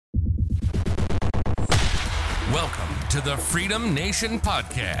Welcome to the Freedom Nation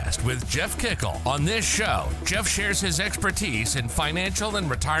podcast with Jeff Kickle. On this show, Jeff shares his expertise in financial and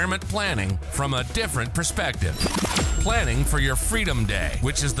retirement planning from a different perspective. Planning for your Freedom Day,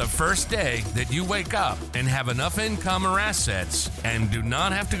 which is the first day that you wake up and have enough income or assets and do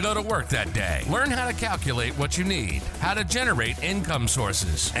not have to go to work that day. Learn how to calculate what you need, how to generate income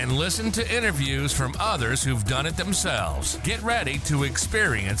sources, and listen to interviews from others who've done it themselves. Get ready to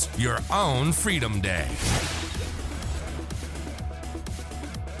experience your own Freedom Day.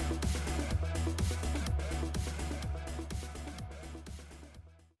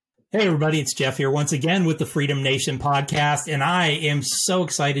 Hey everybody, it's Jeff here once again with the Freedom Nation podcast, and I am so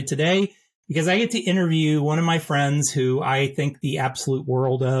excited today because I get to interview one of my friends who I think the absolute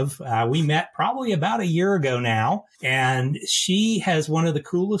world of. We met probably about a year ago now, and she has one of the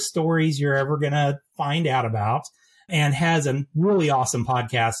coolest stories you're ever going to find out about and has a really awesome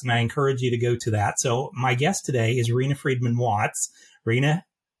podcast, and I encourage you to go to that. So my guest today is Reena Friedman Watts. Reena,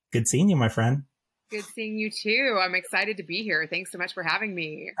 good seeing you, my friend. Good seeing you too. I'm excited to be here. Thanks so much for having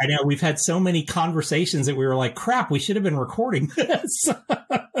me. I know we've had so many conversations that we were like, crap, we should have been recording this.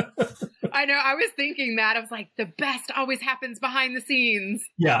 I know. I was thinking that. I was like, the best always happens behind the scenes.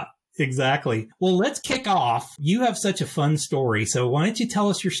 Yeah, exactly. Well, let's kick off. You have such a fun story. So why don't you tell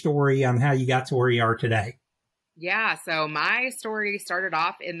us your story on how you got to where you are today? Yeah. So my story started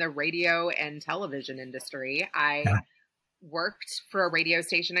off in the radio and television industry. I worked for a radio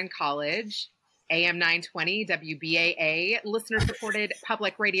station in college. AM 920, WBAA, listener-supported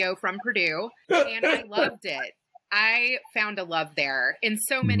public radio from Purdue, and I loved it. I found a love there in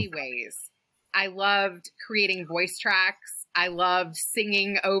so many ways. I loved creating voice tracks. I loved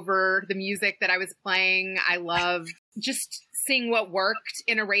singing over the music that I was playing. I loved just seeing what worked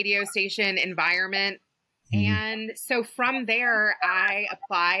in a radio station environment. And so from there, I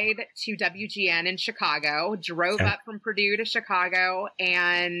applied to WGN in Chicago, drove up from Purdue to Chicago,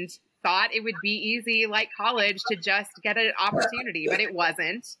 and thought it would be easy like college to just get an opportunity, but it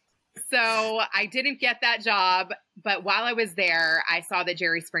wasn't. So I didn't get that job. But while I was there, I saw that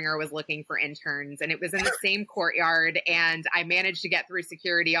Jerry Springer was looking for interns, and it was in the same courtyard, and I managed to get through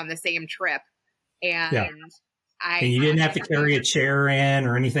security on the same trip. And and you didn't have to carry a chair in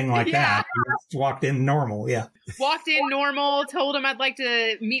or anything like that. You just walked in normal. Walked in normal, told him I'd like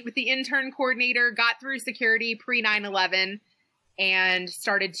to meet with the intern coordinator, got through security pre 9/11. And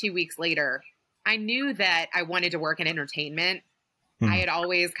started 2 weeks later. I knew that I wanted to work in entertainment. I had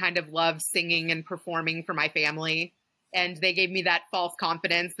always kind of loved singing and performing for my family. And they gave me that false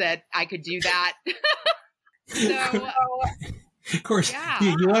confidence that I could do that. Of course,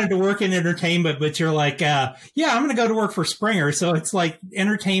 you wanted to work in entertainment, but you're like, I'm going to go to work for Springer. So it's like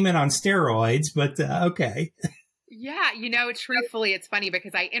entertainment on steroids, but okay. Yeah, truthfully, it's funny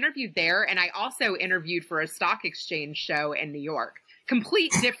because I interviewed there and I also interviewed for a stock exchange show in New York.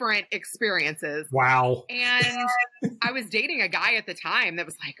 Complete different experiences. Wow. And I was dating a guy at the time that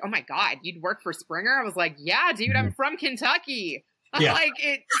was like, oh my God, you'd work for Springer? I was like, yeah, dude, I'm from Kentucky. Yeah. Like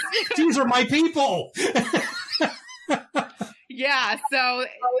it. These are my people.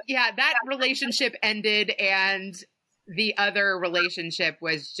 That relationship ended, and the other relationship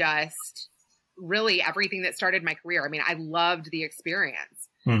was just really everything that started my career. I mean, I loved the experience.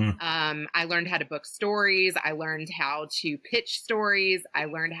 I learned how to book stories. I learned how to pitch stories. I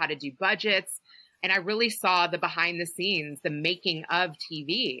learned how to do budgets. And I really saw the behind the scenes, the making of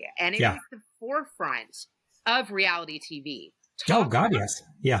TV. And it was the forefront of reality TV. Yes.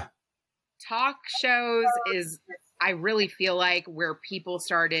 Yeah. Talk shows is, I really feel like, where people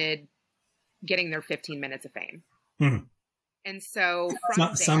started getting their 15 minutes of fame. And so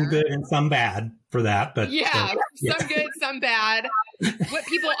some good and some bad for that, but some good, some bad. What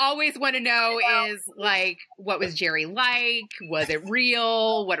people always want to know is like, what was Jerry like? Was it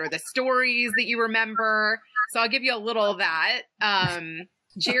real? What are the stories that you remember? So I'll give you a little of that.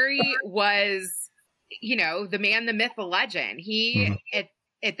 Jerry was, the man, the myth, the legend. He, at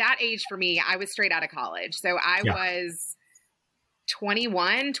that age for me, I was straight out of college. So I was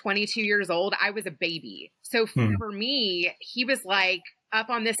 21, 22 years old. I was a baby. So for me, he was like up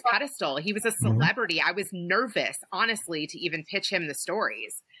on this pedestal. He was a celebrity. I was nervous, honestly, to even pitch him the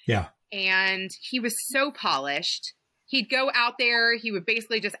stories. Yeah. And he was so polished. He'd go out there. He would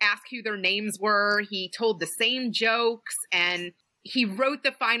basically just ask who their names were. He told the same jokes and he wrote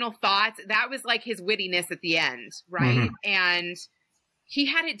the final thoughts. That was like his wittiness at the end. Right. And he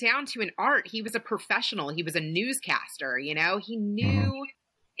had it down to an art. He was a professional. He was a newscaster. He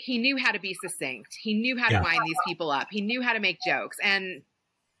knew how to be succinct. He knew how to wind these people up. He knew how to make jokes. And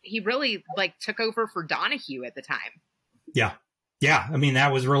he really took over for Donahue at the time. Yeah. Yeah. I mean,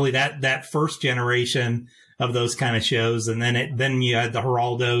 that was really that first generation of those kind of shows. And then you had the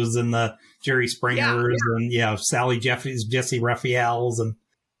Geraldos and the Jerry Springers and Sally Jesse Raphaels and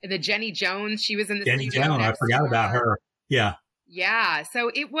the Jenny Jones. She was in the Jenny Jones. I forgot about her. Yeah. Yeah.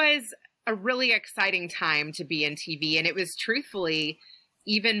 So it was a really exciting time to be in TV. And it was truthfully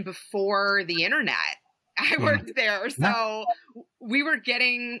even before the internet. I worked there. So we were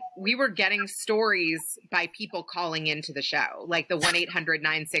getting stories by people calling into the show, like the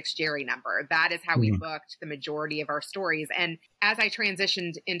 1-800-96-JERRY number. That is how we booked the majority of our stories. And as I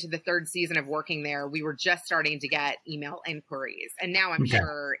transitioned into the third season of working there, we were just starting to get email inquiries. And now I'm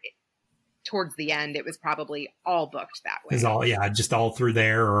sure towards the end, it was probably all booked that way. It's just all through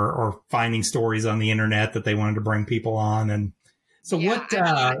there or finding stories on the internet that they wanted to bring people on. And so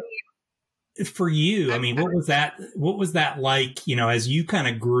for you, I mean, what was that like, as you kind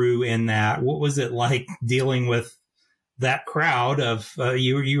of grew in that? What was it like dealing with that crowd of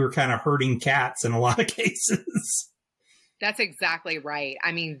you were kind of herding cats in a lot of cases? That's exactly right.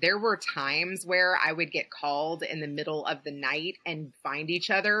 I mean, there were times where I would get called in the middle of the night and find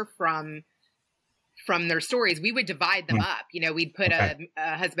each other from their stories. We would divide them up. We'd put a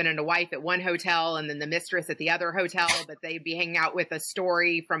husband and a wife at one hotel and then the mistress at the other hotel, but they'd be hanging out with a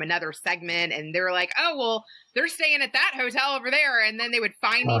story from another segment. And they're like, oh, well, they're staying at that hotel over there. And then they would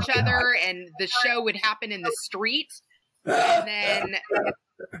find each other and the show would happen in the street. And then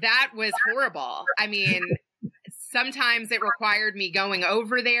that was horrible. I mean, sometimes it required me going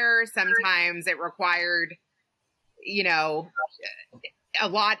over there. Sometimes it required, a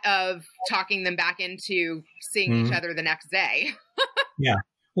lot of talking them back into seeing each other the next day. Yeah.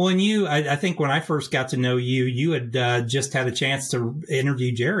 Well, and I think when I first got to know you, you had just had a chance to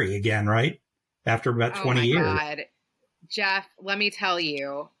interview Jerry again, right? After about 20 years. Oh, my God. Jeff, let me tell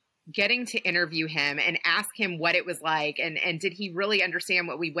you, getting to interview him and ask him what it was like and did he really understand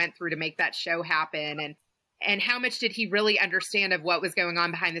what we went through to make that show happen? And how much did he really understand of what was going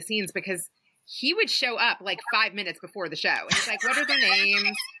on behind the scenes? Because he would show up like 5 minutes before the show. And he's like, what are their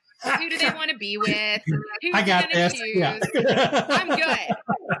names? Who do they want to be with? Who's I got gonna this. choose? Yeah. I'm good.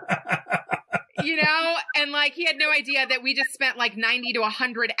 And like he had no idea that we just spent like 90 to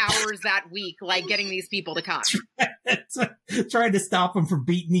 100 hours that week, like getting these people to come. Trying to stop them from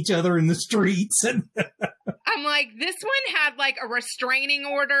beating each other in the streets. And I'm like, this one had like a restraining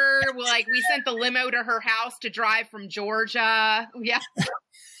order. Like we sent the limo to her house to drive from Georgia. Yeah.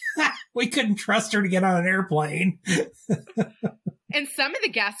 We couldn't trust her to get on an airplane. And some of the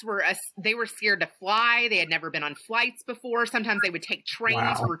guests were scared to fly. They had never been on flights before. Sometimes they would take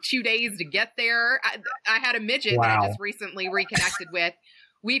trains for 2 days to get there. I had a midget that I just recently reconnected with.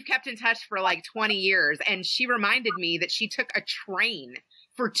 We've kept in touch for like 20 years. And she reminded me that she took a train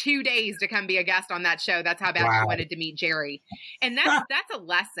for 2 days to come be a guest on that show. That's how bad she wanted to meet Jerry. And that's a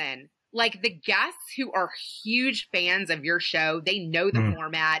lesson. Like the guests who are huge fans of your show, they know the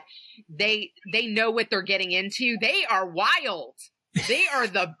format. They know what they're getting into. They are wild. They are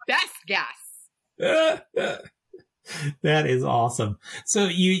the best guests. That is awesome. So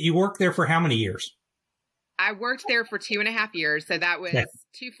you worked there for how many years? I worked there for 2.5 years. So that was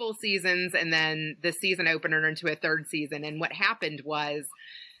 2 full seasons and then the season opener into a third season. And what happened was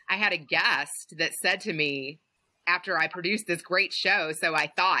I had a guest that said to me, after I produced this great show, so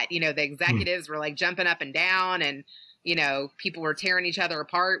I thought, the executives were like jumping up and down and, people were tearing each other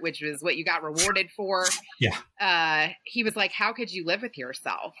apart, which was what you got rewarded for. Yeah. He was like, how could you live with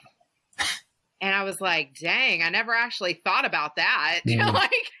yourself? And I was like, dang, I never actually thought about that.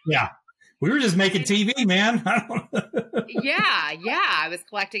 Yeah. We were just making TV, man. Yeah. I was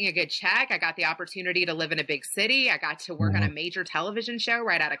collecting a good check. I got the opportunity to live in a big city. I got to work on a major television show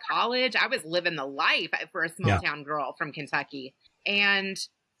right out of college. I was living the life for a small town girl from Kentucky. And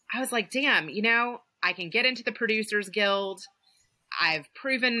I was like, damn, I can get into the Producers Guild. I've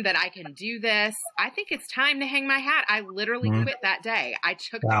proven that I can do this. I think it's time to hang my hat. I literally quit that day. I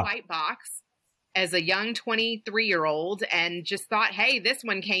took the white box as a young 23-year-old and just thought, hey, this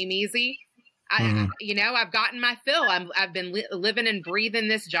one came easy. I've gotten my fill. I've been living and breathing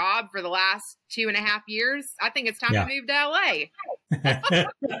this job for the last 2.5 years. I think it's time to move to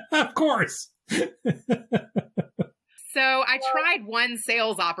LA. Of course. So I tried one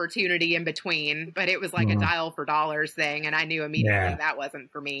sales opportunity in between, but it was like a dial for dollars thing. And I knew immediately that wasn't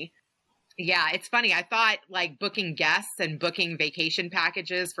for me. Yeah, it's funny. I thought like booking guests and booking vacation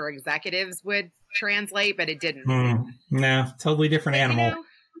packages for executives would translate, but it didn't. No, totally different animal.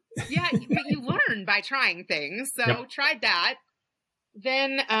 Yeah, but you learn by trying things. So tried that.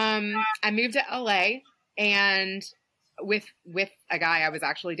 Then I moved to LA and with a guy I was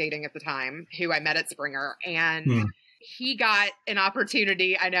actually dating at the time who I met at Springer. And he got an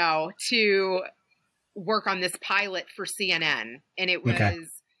opportunity, I know, to work on this pilot for CNN. And it was,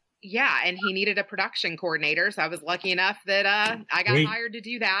 yeah, and he needed a production coordinator. So I was lucky enough that I got hired to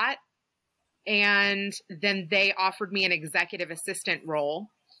do that. And then they offered me an executive assistant role,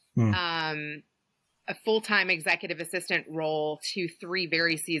 a full-time executive assistant role to 3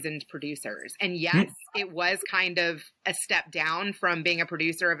 very seasoned producers. And yes, it was kind of a step down from being a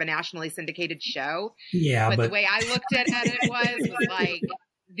producer of a nationally syndicated show. Yeah. But the way I looked at it was like,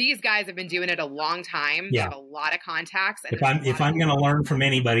 these guys have been doing it a long time. They have a lot of contacts. And if I'm going to learn from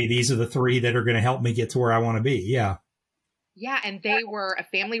anybody, these are the 3 that are going to help me get to where I want to be. Yeah. Yeah. And they were a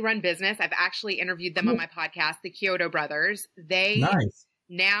family-run business. I've actually interviewed them on my podcast, the Kyoto Brothers.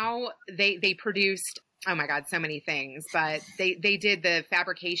 Now they produced, oh my God, so many things, but they did the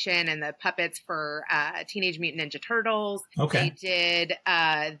fabrication and the puppets for Teenage Mutant Ninja Turtles. They did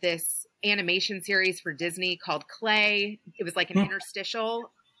this animation series for Disney called Clay. It was like an interstitial.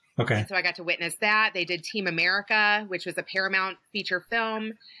 And so I got to witness that. They did Team America, which was a Paramount feature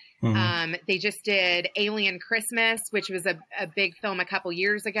film. They just did Alien Christmas, which was a big film a couple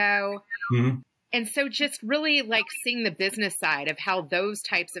years ago. And so just really like seeing the business side of how those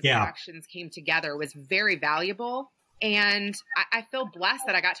types of productions came together was very valuable. And I feel blessed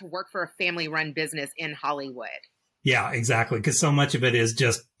that I got to work for a family-run business in Hollywood. Yeah, exactly. Because so much of it is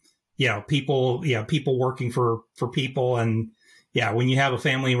just, people working for people. And when you have a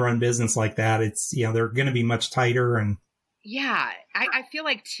family-run business like that, it's, they're going to be much tighter. And I feel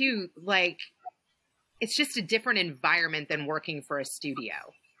like too, like it's just a different environment than working for a studio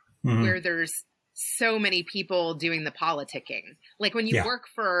where there's so many people doing the politicking. Like when you work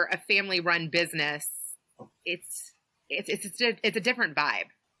for a family-run business, it's a different vibe.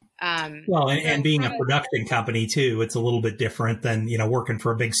 And being a production company too, it's a little bit different than working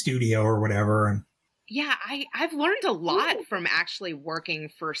for a big studio or whatever. And I've learned a lot from actually working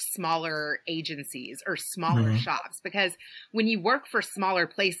for smaller agencies or smaller shops, because when you work for smaller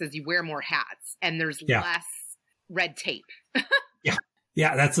places, you wear more hats and there's less red tape.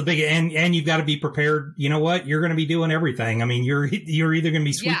 Yeah, that's the big, and you've got to be prepared. You know what? You're going to be doing everything. I mean, you're either going to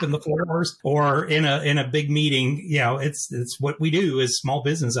be sweeping the floors or in a big meeting. It's what we do as small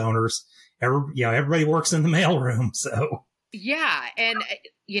business owners. Everybody works in the mailroom. So and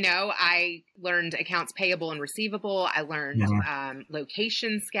I learned accounts payable and receivable. I learned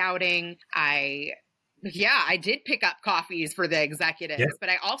location scouting. I did pick up coffees for the executives, but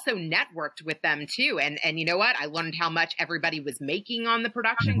I also networked with them too. And you know what? I learned how much everybody was making on the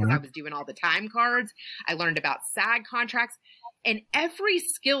production because I was doing all the time cards. I learned about SAG contracts, and every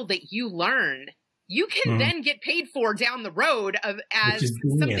skill that you learn, you can then get paid for down the road as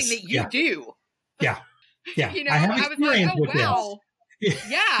something that you do. Yeah. I was like, oh, wow.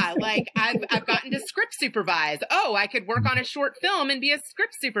 Like I've gotten to script supervise. Oh, I could work on a short film and be a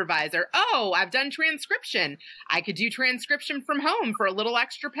script supervisor. Oh, I've done transcription. I could do transcription from home for a little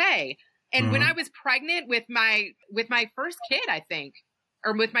extra pay. And when I was pregnant with my first kid, I think,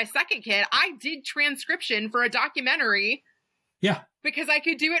 or with my second kid, I did transcription for a documentary. Yeah. Because I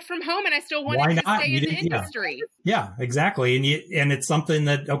could do it from home and I still wanted to stay in the industry. Yeah, exactly. And it's something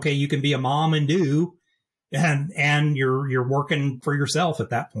that, you can be a mom and do. And you're working for yourself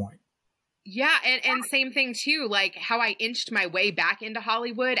at that point. Yeah. And same thing too, like how I inched my way back into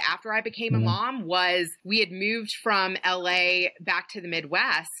Hollywood after I became a mom was we had moved from LA back to the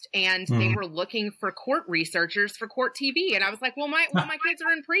Midwest, and they were looking for court researchers for court TV. And I was like, well, my kids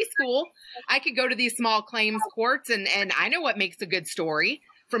are in preschool. I could go to these small claims courts and I know what makes a good story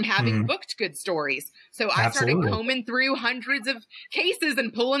from having booked good stories. So I started combing through hundreds of cases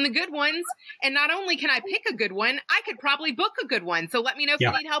and pulling the good ones. And not only can I pick a good one, I could probably book a good one. So let me know if you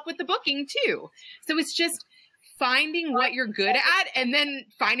need help with the booking too. So it's just finding what you're good at and then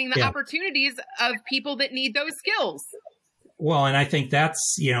finding the opportunities of people that need those skills. Well, and I think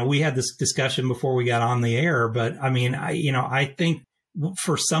that's, we had this discussion before we got on the air, but I mean, I think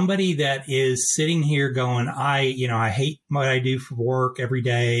for somebody that is sitting here going, I hate what I do for work every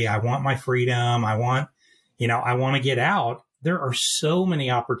day. I want my freedom. I want to get out. There are so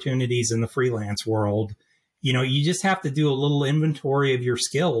many opportunities in the freelance world. You just have to do a little inventory of your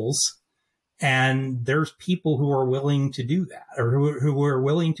skills, and there's people who are willing to do that, or who are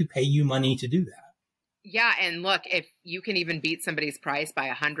willing to pay you money to do that. Yeah. And look, if you can even beat somebody's price by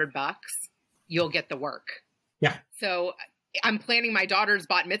 $100, you'll get the work. Yeah. So I'm planning my daughter's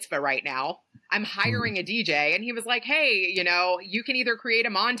bat mitzvah right now. I'm hiring a DJ, and he was like, hey, you can either create a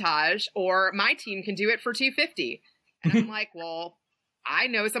montage or my team can do it for $250. And I'm like, well, I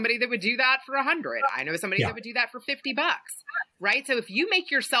know somebody that would do that for $100. I know somebody that would do that for $50, right? So if you make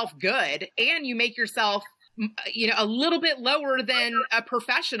yourself good and you make yourself, a little bit lower than a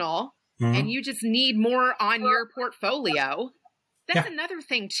professional, and you just need more on your portfolio. That's another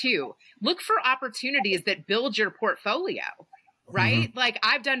thing too. Look for opportunities that build your portfolio, right? Like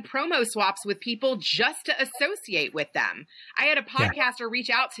I've done promo swaps with people just to associate with them. I had a podcaster reach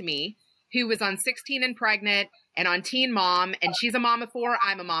out to me who was on 16 and Pregnant and on Teen Mom, and she's a mom of 4.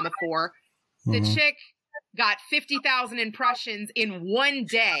 I'm a mom of 4. The chick got 50,000 impressions in one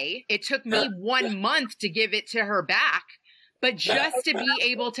day. It took me 1 month to give it to her back, but just to be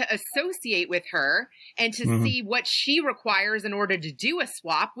able to associate with her and to see what she requires in order to do a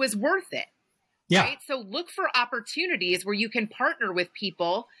swap was worth it. Yeah. Right? So look for opportunities where you can partner with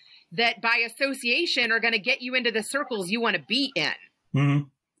people that by association are going to get you into the circles you want to be in.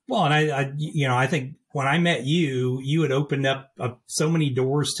 Well, and I think when I met you, you had opened up so many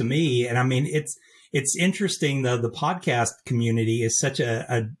doors to me. And I mean, it's interesting though. The podcast community is such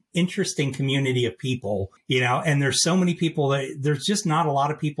a interesting community of people, and there's so many people that there's just not a lot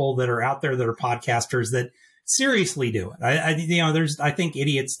of people that are out there that are podcasters that seriously do it. There's, I think,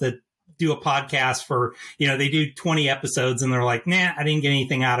 idiots that do a podcast for, they do 20 episodes and they're like, nah, I didn't get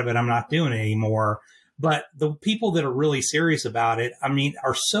anything out of it. I'm not doing it anymore. But the people that are really serious about it, I mean,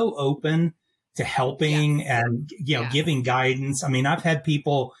 are so open to helping and, giving guidance. I mean, I've had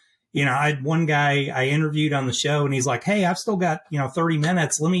people, I had one guy I interviewed on the show and he's like, hey, I've still got, 30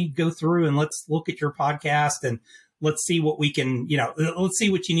 minutes. Let me go through and let's look at your podcast and let's see what we can, let's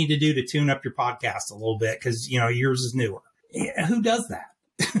see what you need to do to tune up your podcast a little bit because, yours is newer. Who does that?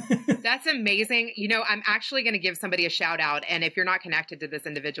 That's amazing. I'm actually going to give somebody a shout out. And if you're not connected to this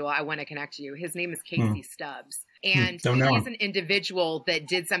individual, I want to connect you. His name is Casey Stubbs. And he's an individual that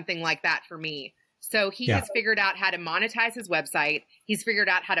did something like that for me. So he has figured out how to monetize his website. He's figured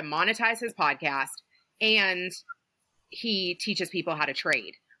out how to monetize his podcast. And he teaches people how to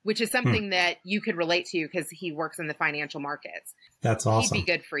trade, which is something that you could relate to because he works in the financial markets. That's awesome. He'd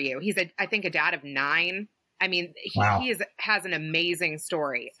be good for you. He's, I think, a dad of 9. I mean, he has an amazing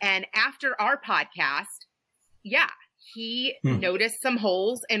story. And after our podcast, he noticed some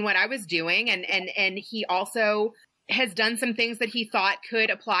holes in what I was doing. And he also has done some things that he thought could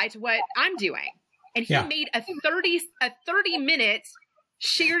apply to what I'm doing. And he made a 30-minute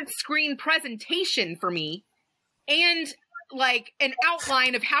shared screen presentation for me and like an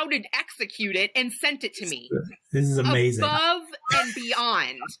outline of how to execute it and sent it to me. This is amazing. Above and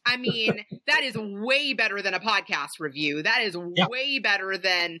beyond. I mean, that is way better than a podcast review. That is way better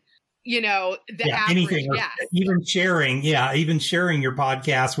than, the average. Anything. Even sharing your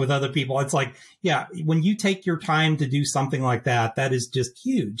podcast with other people. It's like, when you take your time to do something like that, that is just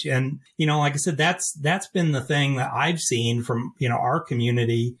huge. And, like I said, that's been the thing that I've seen from, our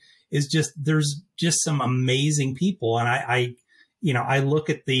community is just, there's just some amazing people. And I look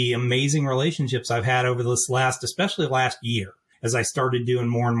at the amazing relationships I've had over this especially last year, as I started doing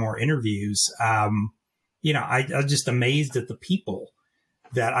more and more interviews. I'm just amazed at the people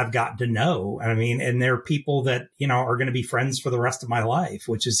that I've gotten to know. I mean, and they're people that, are going to be friends for the rest of my life,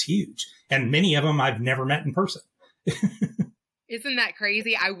 which is huge. And many of them I've never met in person. Isn't that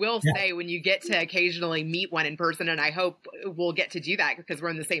crazy? I will say when you get to occasionally meet one in person, and I hope we'll get to do that because we're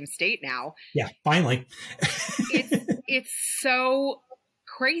in the same state now. Yeah, finally. It's so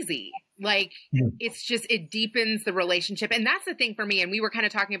crazy. Like it deepens the relationship. And that's the thing for me. And we were kind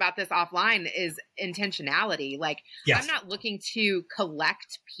of talking about this offline is intentionality. Like I'm not looking to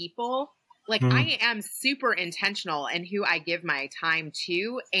collect people. Like I am super intentional in who I give my time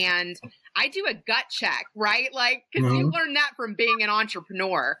to. And I do a gut check, right? Like, cause you learn that from being an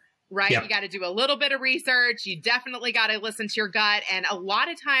entrepreneur, right? You got to do a little bit of research. You definitely got to listen to your gut. And a lot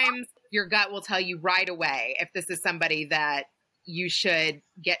of times your gut will tell you right away if this is somebody that you should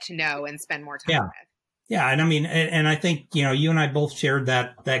get to know and spend more time with. Yeah. And I mean, and I think, you and I both shared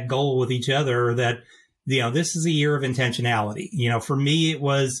that goal with each other that, this is a year of intentionality. For me, it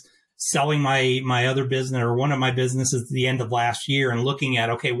was selling my other business or one of my businesses at the end of last year and looking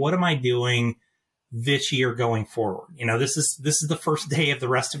at, okay, what am I doing this year going forward? This is the first day of the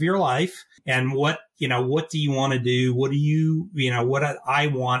rest of your life. And what do you want to do? What do what I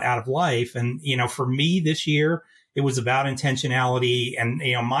want out of life? And, for me this year, it was about intentionality. And,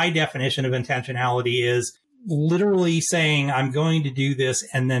 my definition of intentionality is literally saying, I'm going to do this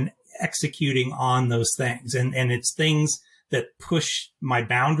and then executing on those things. And it's things that push my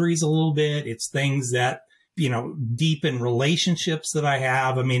boundaries a little bit. It's things that, deepen relationships that I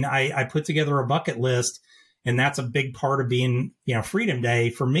have. I mean, I put together a bucket list, and that's a big part of being, Freedom Day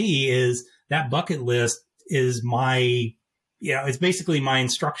for me is that bucket list is my, it's basically my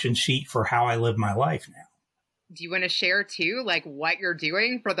instruction sheet for how I live my life now. Do you want to share too, like what you're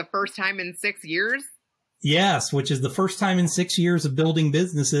doing for the first time in 6 years? Yes, which is the first time in 6 years of building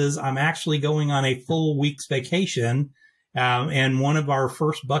businesses, I'm actually going on a full week's vacation. And one of our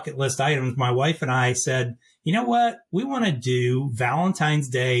first bucket list items, my wife and I said, you know what? We want to do Valentine's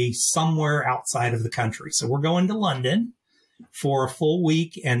Day somewhere outside of the country. So we're going to London for a full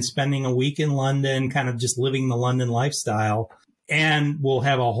week and spending a week in London, kind of just living the London lifestyle. And we'll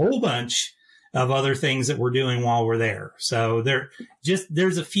have a whole bunch of other things that we're doing while we're there. So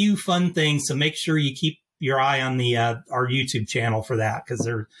there's a few fun things. So make sure you keep your eye on the our YouTube channel for that, because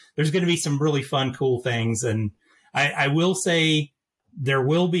there's going to be some really fun, cool things. And I will say there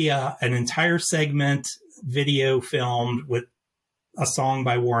will be an entire segment video filmed with a song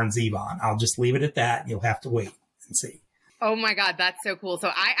by Warren Zevon. I'll just leave it at that. You'll have to wait and see. Oh my God, that's so cool. So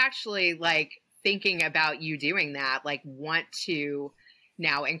I actually thinking about you doing that, want to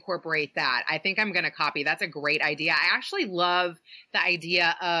now incorporate that. I think I'm going to copy. That's a great idea. I actually love the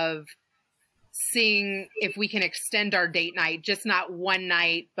idea of seeing if we can extend our date night, just not one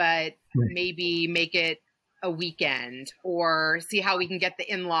night, but maybe make it a weekend, or see how we can get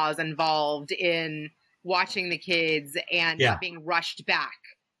the in-laws involved in watching the kids and not being rushed back.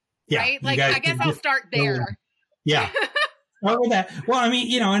 Yeah, right? I guess I'll start there. Yeah. Well, I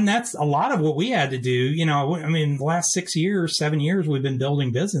mean, and that's a lot of what we had to do. I mean, the last 7 years, we've been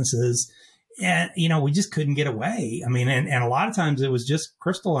building businesses, and, we just couldn't get away. I mean, and a lot of times it was just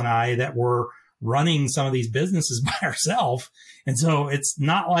Crystal and I that were running some of these businesses by ourselves. And so it's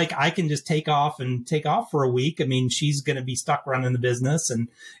not like I can just take off for a week. I mean, she's going to be stuck running the business. And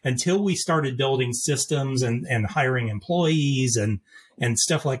until we started building systems and hiring employees and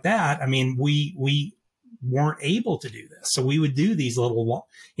stuff like that, I mean, we weren't able to do this. So we would do these little,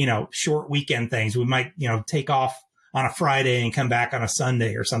 short weekend things. We might, take off on a Friday and come back on a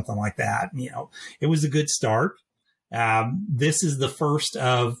Sunday or something like that. It was a good start. This is the first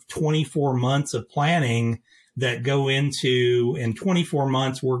of 24 months of planning that go into, in 24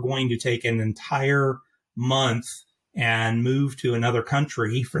 months, we're going to take an entire month and move to another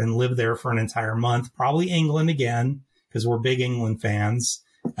country and live there for an entire month, probably England again, because we're big England fans.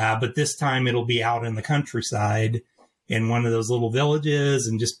 But this time it'll be out in the countryside in one of those little villages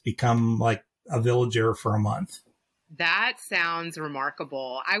and just become like a villager for a month. That sounds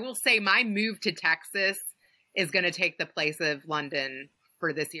remarkable. I will say my move to Texas is going to take the place of London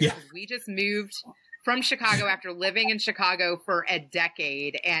for this year. Yeah. We just moved from Chicago after living in Chicago for a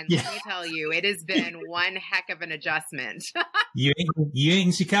decade. And let me tell you, it has been one heck of an adjustment. You ain't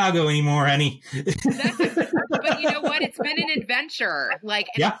in Chicago anymore, honey. But you know what? It's been an adventure.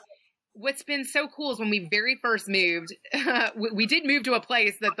 What's been so cool is when we very first moved, we did move to a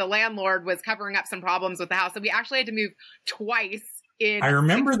place that the landlord was covering up some problems with the house. So we actually had to move twice in. I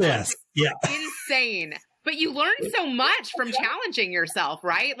remember this. Yeah. Insane. But you learn so much from challenging yourself,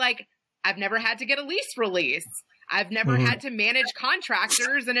 right? I've never had to get a lease release. I've never had to manage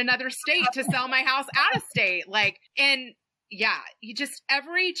contractors in another state to sell my house out of state. You just,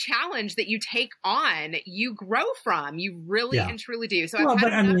 every challenge that you take on, you grow from. You really and truly do. So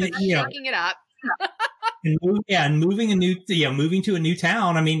shaking it up. And moving to a new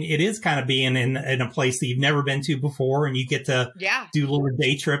town. I mean, it is kind of being in a place that you've never been to before, and you get to do little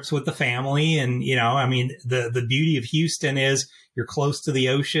day trips with the family. And, I mean, the beauty of Houston is you're close to the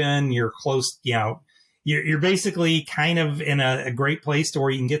ocean. You're close, you're basically kind of in a great place to where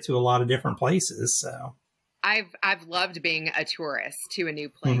you can get to a lot of different places. So I've loved being a tourist to a new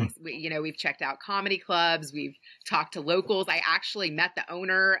place. We've checked out comedy clubs. We've talked to locals. I actually met the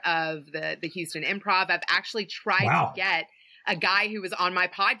owner of the Houston Improv. I've actually tried to get a guy who was on my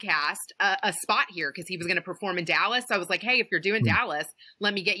podcast a spot here because he was going to perform in Dallas. So I was like, hey, if you're doing Dallas,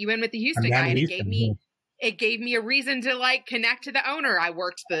 let me get you in with the Houston guy. And it gave me a reason to connect to the owner. I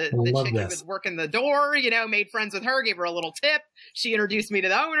worked the chick who was working the door, made friends with her, gave her a little tip. She introduced me to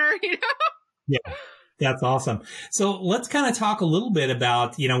the owner, Yeah. That's awesome. So let's kind of talk a little bit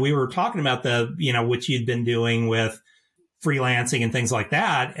about, we were talking about what you'd been doing with freelancing and things like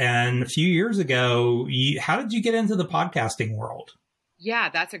that. And a few years ago, how did you get into the podcasting world? Yeah,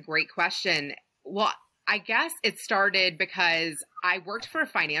 that's a great question. Well, I guess it started because I worked for a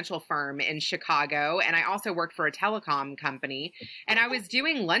financial firm in Chicago, and I also worked for a telecom company, and I was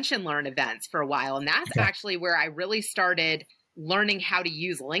doing lunch and learn events for a while. And that's actually where I really started learning how to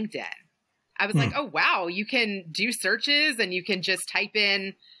use LinkedIn. I was like, oh, wow, you can do searches and you can just type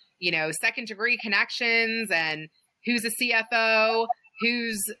in, second degree connections and who's a CFO,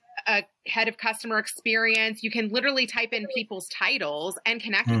 who's a head of customer experience. You can literally type in people's titles and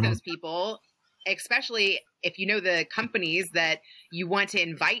connect with those people, especially if you know the companies that you want to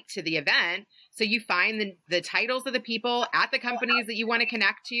invite to the event. So you find the titles of the people at the companies that you want to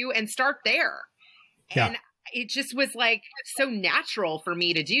connect to and start there. And it just was like so natural for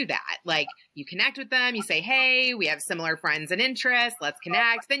me to do that. Like you connect with them, you say, hey, we have similar friends and interests. Let's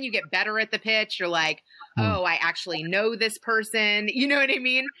connect. Then you get better at the pitch. You're like, oh, I actually know this person. You know what I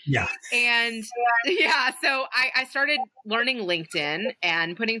mean? Yeah. And so I started learning LinkedIn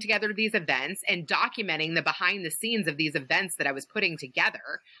and putting together these events and documenting the behind the scenes of these events that I was putting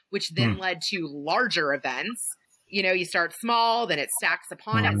together, which then led to larger events. You know, you start small, then it stacks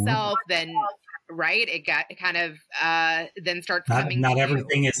upon itself, then right? It kind of then starts coming. Not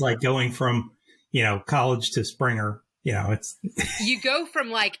everything is like going from, college to Springer. It's you go from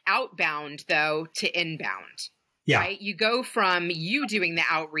like outbound though to inbound. Yeah. Right? You go from you doing the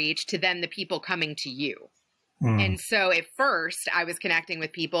outreach to then the people coming to you. And so at first I was connecting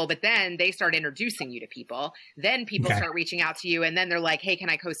with people, but then they start introducing you to people. Then people start reaching out to you. And then they're like, hey, can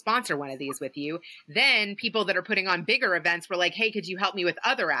I co-sponsor one of these with you? Then people that are putting on bigger events were like, hey, could you help me with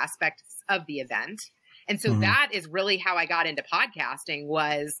other aspects of the event? And so that is really how I got into podcasting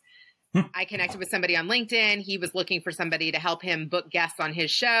was I connected with somebody on LinkedIn. He was looking for somebody to help him book guests on his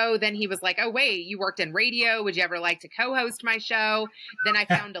show. Then he was like, oh, wait, you worked in radio. Would you ever like to co-host my show? Then I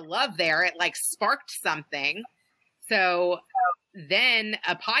found a love there. It like sparked something. So then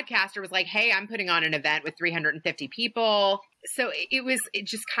a podcaster was like, hey, I'm putting on an event with 350 people. So it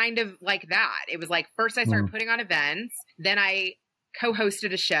just kind of like that. It was like, first I started putting on events. Then I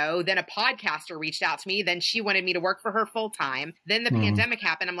co-hosted a show. Then a podcaster reached out to me. Then she wanted me to work for her full time. Then the pandemic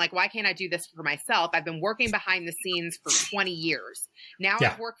happened. I'm like, why can't I do this for myself? I've been working behind the scenes for 20 years. Now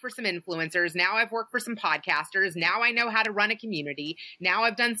I've worked for some influencers. Now I've worked for some podcasters. Now I know how to run a community. Now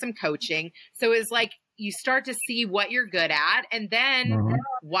I've done some coaching. So it's like, you start to see what you're good at. And then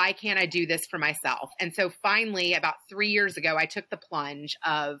why can't I do this for myself? And so finally, about 3 years ago, I took the plunge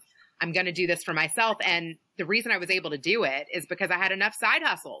of, I'm going to do this for myself. And the reason I was able to do it is because I had enough side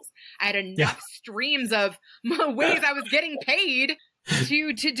hustles. I had enough streams of ways I was getting paid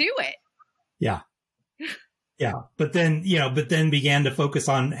to do it. Yeah. Yeah. But then began to focus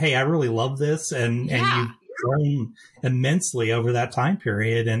on, hey, I really love this. And you've grown immensely over that time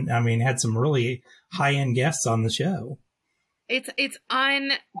period. And I mean, had some really high-end guests on the show. It's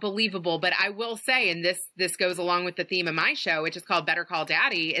unbelievable. But I will say, and this goes along with the theme of my show, which is called Better Call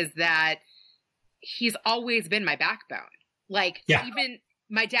Daddy, is that he's always been my backbone. Like even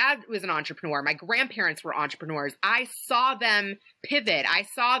my dad was an entrepreneur. My grandparents were entrepreneurs. I saw them pivot. I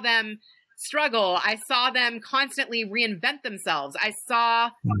saw them struggle. I saw them constantly reinvent themselves. I saw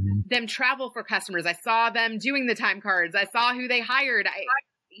them travel for customers. I saw them doing the time cards. I saw who they hired.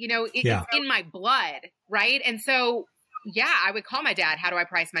 It's in my blood. Right. And so, I would call my dad. How do I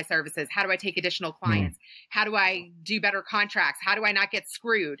price my services? How do I take additional clients? How do I do better contracts? How do I not get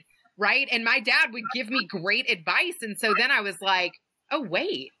screwed? Right. And my dad would give me great advice. And so then I was like, oh,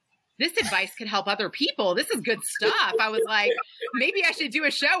 wait, this advice could help other people. This is good stuff. I was like, maybe I should do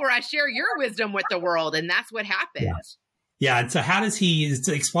a show where I share your wisdom with the world. And that's what happened. Yeah. And so how does he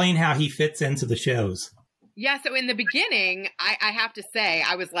explain how he fits into the shows? Yeah. So in the beginning, I have to say,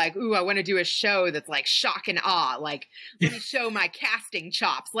 I was like, ooh, I want to do a show that's like shock and awe. Like, let me show my casting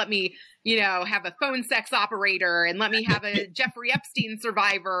chops. Let me, have a phone sex operator and let me have a Jeffrey Epstein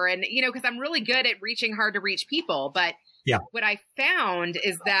survivor. And, because I'm really good at reaching hard to reach people. But what I found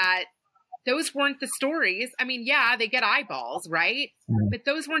is that those weren't the stories. I mean, they get eyeballs, right? But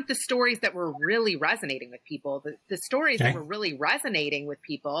those weren't the stories that were really resonating with people. The stories that were really resonating with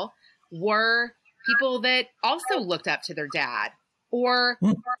people were people that also looked up to their dad or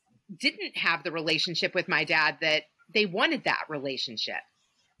didn't have the relationship with my dad that they wanted that relationship.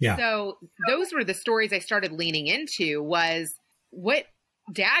 Yeah. So those were the stories I started leaning into was what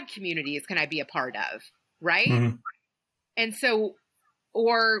dad communities can I be a part of? Right. And so,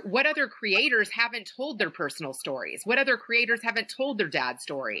 or what other creators haven't told their personal stories? What other creators haven't told their dad's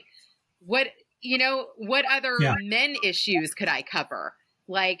story? What other men issues could I cover?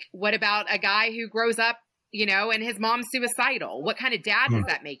 Like, what about a guy who grows up, and his mom's suicidal? What kind of dad does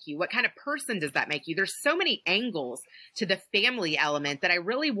that make you? What kind of person does that make you? There's so many angles to the family element that I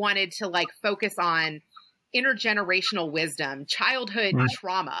really wanted to like focus on intergenerational wisdom, childhood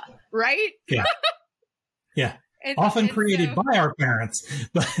trauma, right? Yeah. Yeah. Often created by our parents.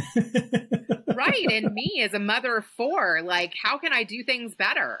 Right. And me as a mother of 4, like, how can I do things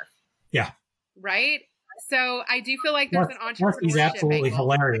better? Yeah. Right. So I do feel like there's an entrepreneurship. He's absolutely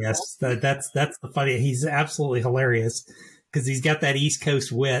hilarious. That's the funny. He's absolutely hilarious because he's got that East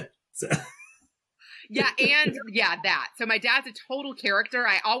Coast wit. That. So my dad's a total character.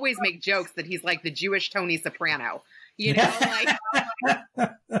 I always make jokes that he's like the Jewish Tony Soprano.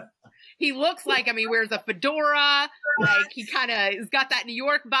 he looks like him. He wears a fedora. Like he kind of has got that New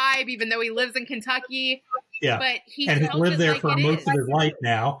York vibe, even though he lives in Kentucky. Yeah. But he and tells he's lived it there like for it most is. of his life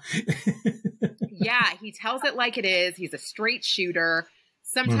now. Yeah, he tells it like it is. He's a straight shooter.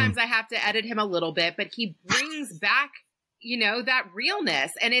 Sometimes I have to edit him a little bit, but he brings back, you know, that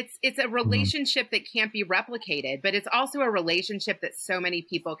realness. And it's a relationship that can't be replicated, but it's also a relationship that so many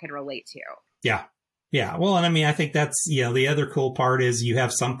people can relate to. Yeah. Yeah. Well, and I mean, I think that's, you know, the other cool part is you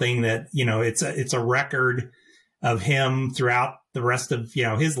have something that, you know, it's a record of him throughout the rest of, you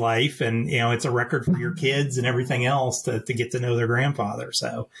know, his life. And, you know, it's a record for your kids and everything else to get to know their grandfather.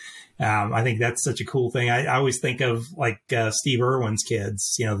 So I think that's such a cool thing. I always think of like Steve Irwin's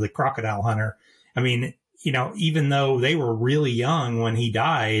kids, you know, the crocodile hunter. I mean, you know, even though they were really young when he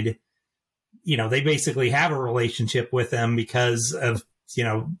died, you know, they basically have a relationship with him because of, you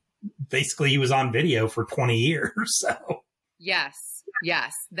know, basically he was on video for 20 years. So yes.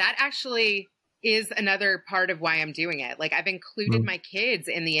 That actually is another part of why I'm doing it. Like I've included my kids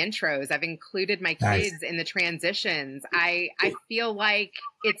in the intros. I've included my kids in the transitions. I feel like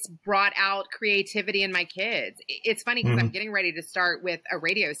it's brought out creativity in my kids. It's funny because I'm getting ready to start with a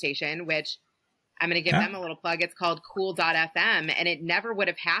radio station, which I'm going to give them a little plug. It's called cool.fm, and it never would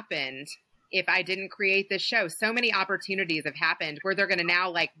have happened if I didn't create this show. So many opportunities have happened where they're going to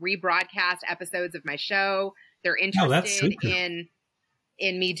now like rebroadcast episodes of my show. They're interested in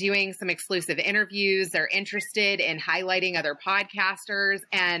me doing some exclusive interviews. They're interested in highlighting other podcasters,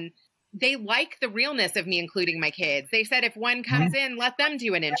 and they like the realness of me including my kids. They said, if one comes in, let them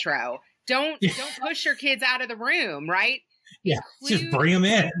do an intro. Don't push your kids out of the room, right? Yeah. Just bring them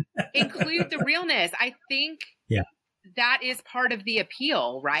in. Include the realness. I think that is part of the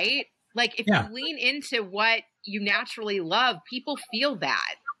appeal, right? Like if you lean into what you naturally love, people feel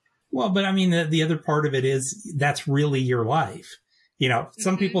that. Well, but I mean, the other part of it is that's really your life. You know,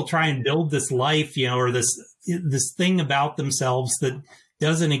 some people try and build this life, you know, or this thing about themselves that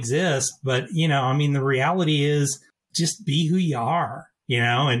doesn't exist. But, you know, I mean, the reality is just be who you are, you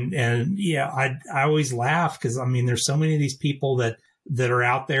know, and yeah, I always laugh because, I mean, there's so many of these people that are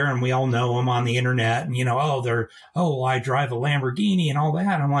out there and we all know them on the internet and, you know, I drive a Lamborghini and all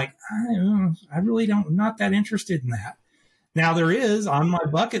that. I'm like, I really I'm not that interested in that. Now, there is on my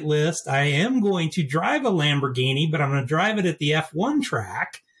bucket list, I am going to drive a Lamborghini, but I'm going to drive it at the F1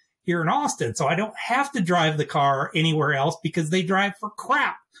 track here in Austin. So I don't have to drive the car anywhere else because they drive for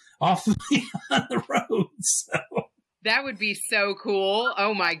crap off on the road. So that would be so cool.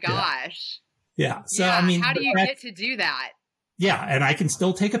 Oh, my gosh. Yeah. So, I mean, how do you get to do that? Yeah. And I can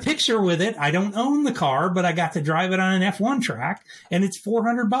still take a picture with it. I don't own the car, but I got to drive it on an F1 track and it's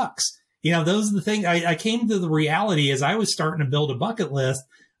 $400. You know, those are the things I came to the reality as I was starting to build a bucket list.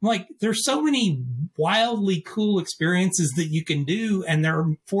 I'm like, there's so many wildly cool experiences that you can do, and they're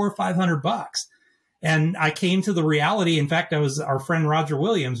 $400 or $500. And I came to the reality. In fact, our friend Roger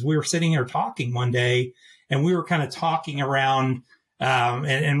Williams. We were sitting here talking one day, and we were kind of talking around.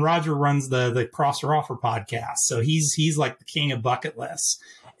 And Roger runs the Cross or Offer podcast, so he's like the king of bucket lists.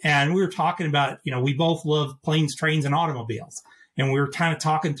 And we were talking about, you know, we both love planes, trains, and automobiles. And we were kind of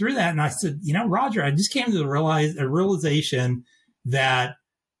talking through that. And I said, you know, Roger, I just came to the realization that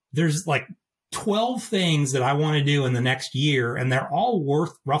there's like 12 things that I want to do in the next year. And they're all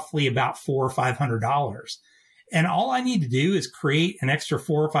worth roughly about $400 or $500. And all I need to do is create an extra $400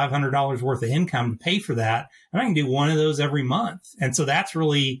 or $500 worth of income to pay for that. And I can do one of those every month. And so that's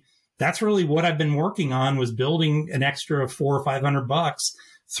really what I've been working on, was building an extra $400 or $500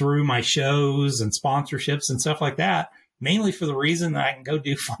 through my shows and sponsorships and stuff like that. Mainly for the reason that I can go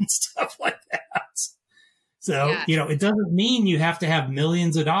do fun stuff like that. So, you know, it doesn't mean you have to have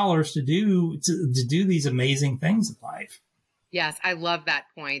millions of dollars to do these amazing things in life. Yes, I love that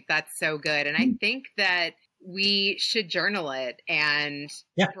point. That's so good. And I think that we should journal it and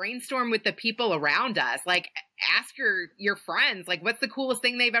brainstorm with the people around us. Like, ask your friends, like, what's the coolest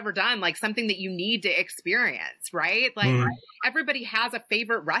thing they've ever done? Like something that you need to experience, right? Like everybody has a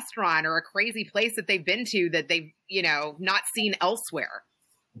favorite restaurant or a crazy place that they've been to that they've, you know, not seen elsewhere.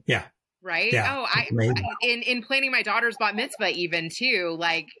 Yeah. Right. Yeah, in planning my daughter's bat mitzvah even too,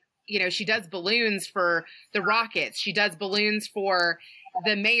 like, you know, she does balloons for the Rockets. She does balloons for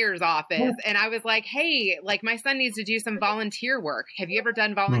the mayor's office. And I was like, hey, like my son needs to do some volunteer work. Have you ever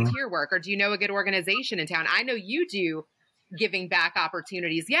done volunteer work, or do you know a good organization in town? I know you do giving back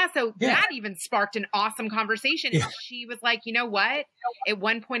opportunities. That even sparked an awesome conversation. And she was like, you know what? At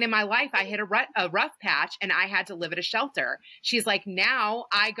one point in my life, I hit a rough patch and I had to live at a shelter. She's like, now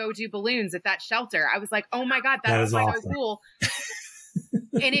I go do balloons at that shelter. I was like, oh my God, that is awesome. So cool.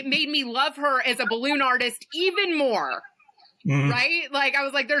 And it made me love her as a balloon artist even more. right? Like, I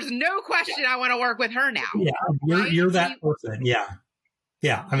was like, there's no question I want to work with her now. Yeah. You're that person. Yeah.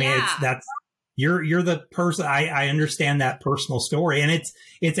 Yeah. I mean, you're the person. I understand that personal story, and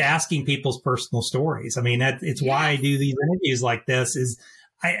it's asking people's personal stories. I mean, it's why I do these interviews like this. Is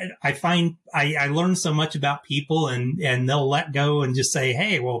I find I learn so much about people, and they'll let go and just say,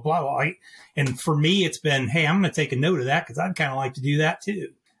 hey, well, blah blah. And for me, it's been, hey, I'm going to take a note of that because I'd kind of like to do that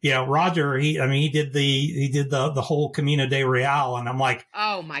too. Roger, he did the whole Camino de Real, and I'm like,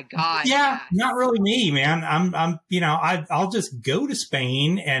 oh my God. Yeah, not really me, man. I'll just go to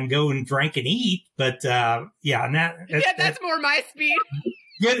Spain and go and drink and eat. But, that's more my speed.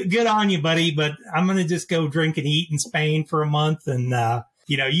 Good on you, buddy. But I'm going to just go drink and eat in Spain for a month. And,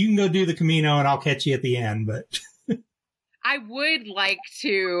 you can go do the Camino and I'll catch you at the end. But I would like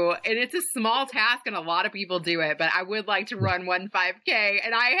to, and it's a small task and a lot of people do it, but I would like to run 5K.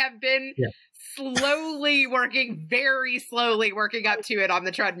 And I have been very slowly working up to it on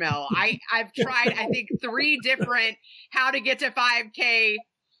the treadmill. I've tried, I think, 3 different how to get to 5K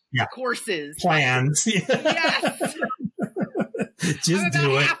courses. Plans. Yes. Just I'm do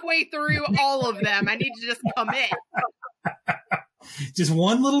about it. halfway through all of them. I need to just commit. Just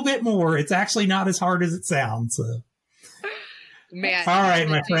one little bit more. It's actually not as hard as it sounds. So. Man. All right,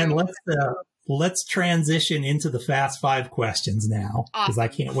 my friend, let's transition into the fast 5 questions now, because I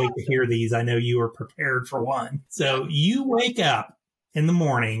can't wait to hear these. I know you are prepared for one. So you wake up in the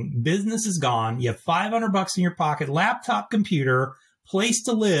morning, business is gone, you have $500 in your pocket, laptop, computer, place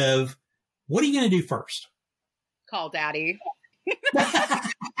to live. What are you going to do first? Call daddy.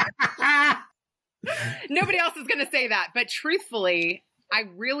 Nobody else is going to say that. But truthfully, I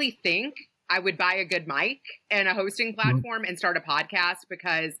really think I would buy a good mic and a hosting platform and start a podcast,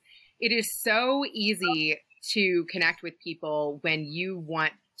 because it is so easy to connect with people when you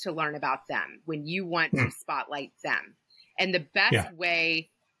want to learn about them, when you want to spotlight them. And the best way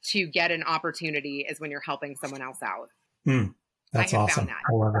to get an opportunity is when you're helping someone else out. That's awesome.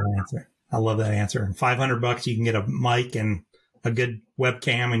 I love that answer. And $500, you can get a mic and a good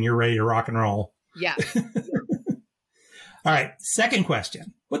webcam and you're ready to rock and roll. Yeah. All right. Second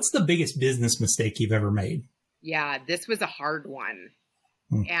question. What's the biggest business mistake you've ever made? Yeah, this was a hard one.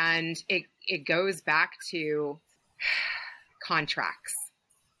 And it goes back to contracts.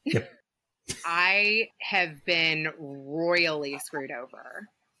 Yep. I have been royally screwed over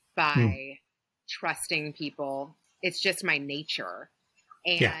by trusting people. It's just my nature.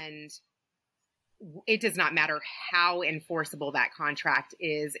 And it does not matter how enforceable that contract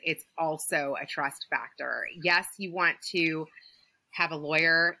is. It's also a trust factor. Yes, you want to have a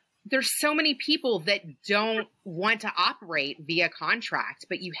lawyer. There's so many people that don't want to operate via contract,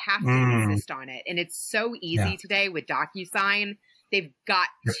 but you have to insist on it. And it's so easy today with DocuSign. They've got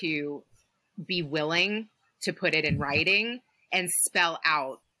to be willing to put it in writing and spell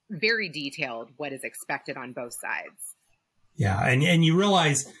out very detailed what is expected on both sides. Yeah. And you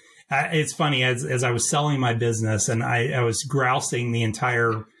realize it's funny, as I was selling my business and I was grousing the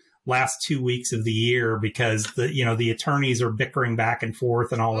entire last 2 weeks of the year because the attorneys are bickering back and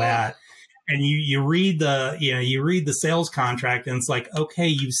forth and all that. And you read the sales contract and it's like, okay,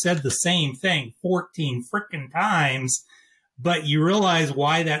 you said the same thing 14 freaking times, but you realize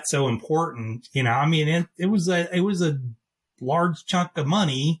why that's so important. I mean, it was a large chunk of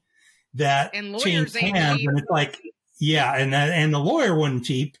money that changed hands, and it's like, yeah, and the lawyer wasn't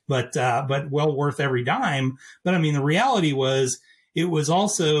cheap, but well worth every dime. But I mean, the reality was, there's a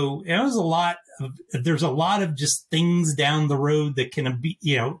lot of just things down the road that can be,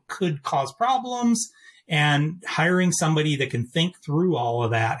 could cause problems, and hiring somebody that can think through all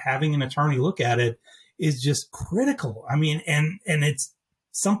of that, having an attorney look at it is just critical. I mean, and it's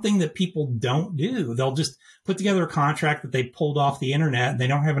something that people don't do. They'll just put together a contract that they pulled off the internet and they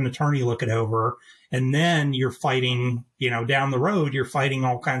don't have an attorney look it over. And then you're fighting, down the road, you're fighting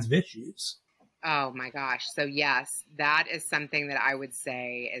all kinds of issues. Oh my gosh. So yes, that is something that I would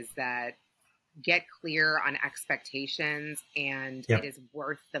say is that get clear on expectations, and it is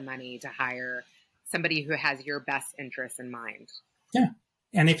worth the money to hire somebody who has your best interests in mind. Yeah.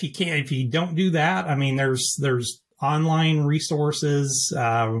 And if you don't do that, I mean, there's online resources.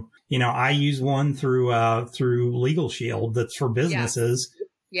 I use one through Legal Shield that's for businesses.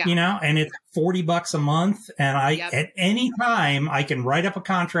 Yeah. And it's $40 a month. And at any time I can write up a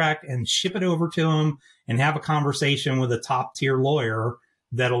contract and ship it over to them and have a conversation with a top tier lawyer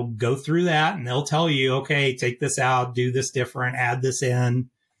that'll go through that. And they'll tell you, okay, take this out, do this different, add this in,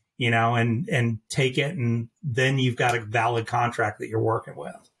 and take it. And then you've got a valid contract that you're working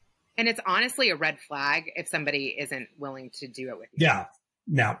with. And it's honestly a red flag if somebody isn't willing to do it with you. Yeah.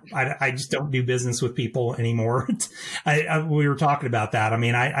 No, I just don't do business with people anymore. We were talking about that. I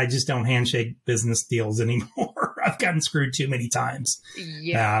mean, I just don't handshake business deals anymore. I've gotten screwed too many times.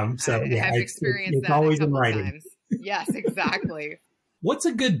 Yeah. I've experienced it's that always a couple in writing. times. Yes, exactly. What's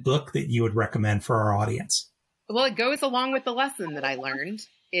a good book that you would recommend for our audience? Well, it goes along with the lesson that I learned.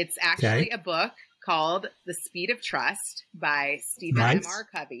 It's actually a book called The Speed of Trust by Stephen M.R.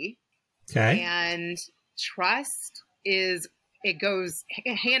 Covey. Okay. And trust it goes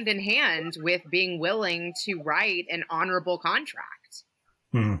hand in hand with being willing to write an honorable contract,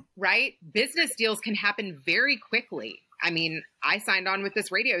 right? Business deals can happen very quickly. I mean, I signed on with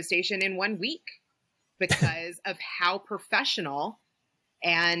this radio station in 1 week because of how professional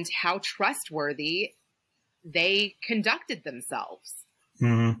and how trustworthy they conducted themselves.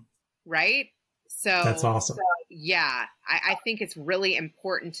 Right? So that's awesome. Yeah, I think it's really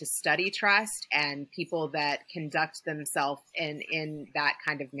important to study trust and people that conduct themselves in that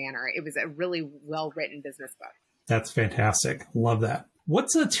kind of manner. It was a really well-written business book. That's fantastic. Love that.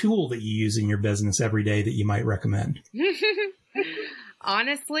 What's a tool that you use in your business every day that you might recommend?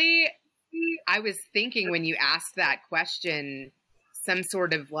 Honestly, I was thinking when you asked that question, some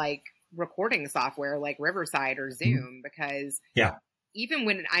sort of like recording software like Riverside or Zoom, because even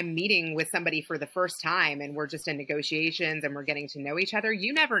when I'm meeting with somebody for the first time and we're just in negotiations and we're getting to know each other,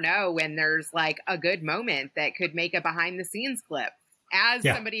 you never know when there's like a good moment that could make a behind the scenes clip. As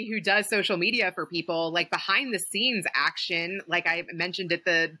somebody who does social media for people, like behind the scenes action, like I mentioned at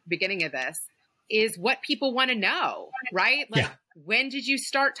the beginning of this, is what people want to know, right? Like, when did you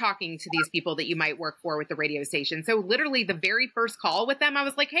start talking to these people that you might work for with the radio station? So literally the very first call with them, I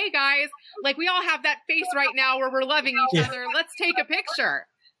was like, hey guys, like we all have that face right now where we're loving each other. Let's take a picture.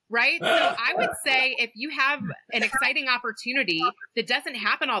 Right. So I would say if you have an exciting opportunity that doesn't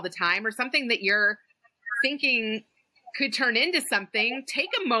happen all the time or something that you're thinking could turn into something, take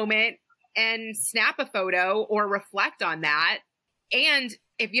a moment and snap a photo or reflect on that. And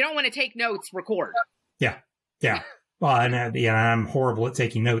if you don't want to take notes, record. Yeah. Well, and I'm horrible at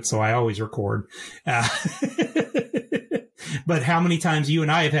taking notes, so I always record. But how many times you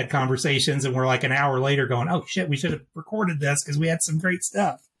and I have had conversations and we're like an hour later going, oh, shit, we should have recorded this because we had some great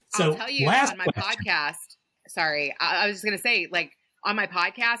stuff. So I'll tell you on my podcast, sorry, I was just going to say, like, on my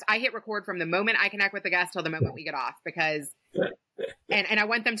podcast, I hit record from the moment I connect with the guest till the moment we get off because, and I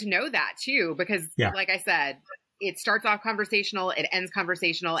want them to know that too, because like I said, it starts off conversational, it ends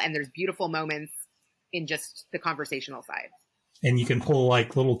conversational, and there's beautiful moments in just the conversational side. And you can pull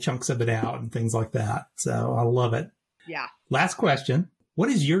like little chunks of it out and things like that. So I love it. Yeah. Last question. What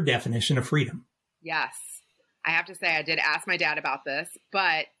is your definition of freedom? Yes. I have to say, I did ask my dad about this,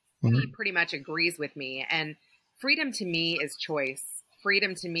 but he pretty much agrees with me. And freedom to me is choice.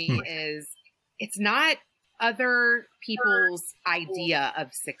 Freedom to me is, it's not other people's idea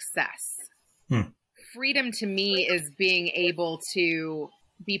of success. Freedom to me is being able to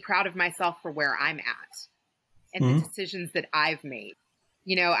be proud of myself for where I'm at and the decisions that I've made.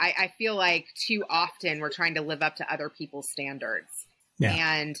 You know, I feel like too often we're trying to live up to other people's standards.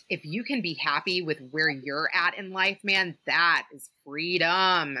 And if you can be happy with where you're at in life, man, that is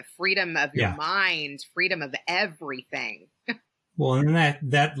freedom. Freedom of your mind, freedom of everything. Well, and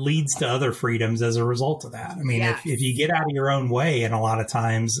that leads to other freedoms as a result of that. I mean, if you get out of your own way, and a lot of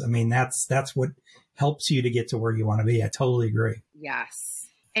times, I mean, that's what helps you to get to where you want to be. I totally agree. Yes.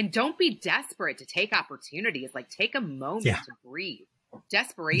 And don't be desperate to take opportunities. Like, take a moment to breathe.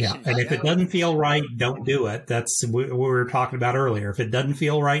 Desperation. And if it doesn't feel right, don't do it. That's what we were talking about earlier. If it doesn't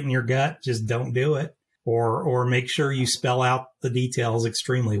feel right in your gut, just don't do it. Or make sure you spell out the details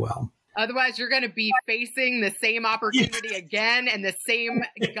extremely well. Otherwise, you're going to be facing the same opportunity again and the same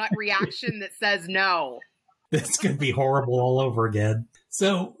gut reaction that says no. It's going to be horrible all over again.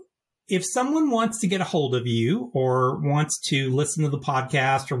 So if someone wants to get a hold of you or wants to listen to the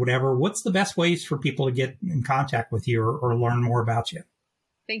podcast or whatever, what's the best ways for people to get in contact with you or learn more about you?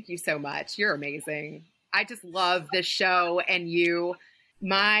 Thank you so much. You're amazing. I just love this show and you.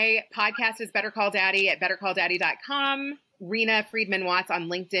 My podcast is Better Call Daddy at bettercalldaddy.com. Reena Friedman Watts on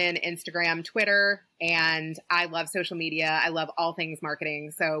LinkedIn, Instagram, Twitter, and I love social media. I love all things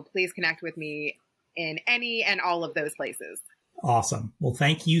marketing. So please connect with me in any and all of those places. Awesome. Well,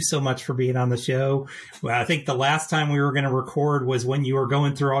 thank you so much for being on the show. Well, I think the last time we were going to record was when you were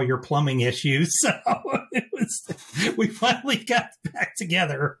going through all your plumbing issues. So we finally got back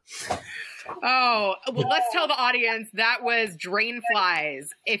together. Oh, well, let's tell the audience that was drain flies.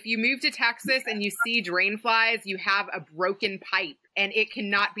 If you move to Texas and you see drain flies, you have a broken pipe and it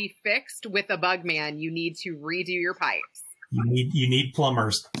cannot be fixed with a bug man. You need to redo your pipes. You need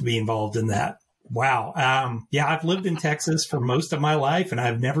plumbers to be involved in that. Wow. Yeah, I've lived in Texas for most of my life, and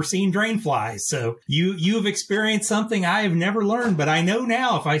I've never seen drain flies. So you have experienced something I have never learned, but I know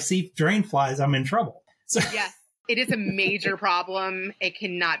now if I see drain flies, I'm in trouble. So yes, it is a major problem. It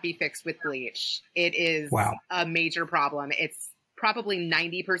cannot be fixed with bleach. It is a major problem. It's probably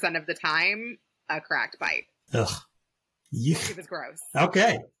 90% of the time a cracked pipe. Ugh. Yeah. It was gross.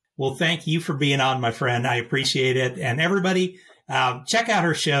 Okay. Well, thank you for being on, my friend. I appreciate it. And everybody, check out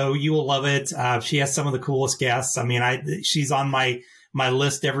her show. You will love it. She has some of the coolest guests. I mean, she's on my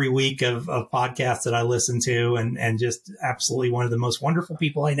list every week of podcasts that I listen to, and just absolutely one of the most wonderful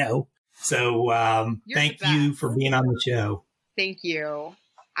people I know. So thank you for being on the show. Thank you.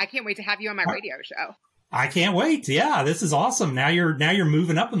 I can't wait to have you on my radio show. I can't wait. Yeah, this is awesome. Now you're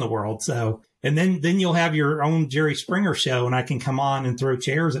moving up in the world. So, and then you'll have your own Jerry Springer show, and I can come on and throw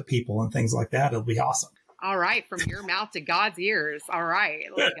chairs at people and things like that. It'll be awesome. All right. From your mouth to God's ears. All right.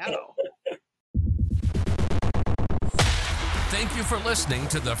 Let's go. Thank you for listening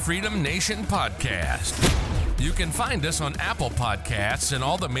to the Freedom Nation podcast. You can find us on Apple Podcasts and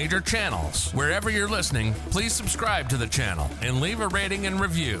all the major channels. Wherever you're listening, please subscribe to the channel and leave a rating and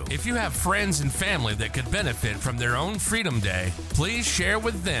review. If you have friends and family that could benefit from their own Freedom Day, please share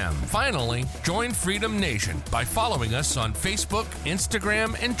with them. Finally, join Freedom Nation by following us on Facebook,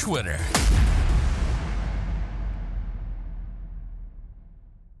 Instagram, and Twitter.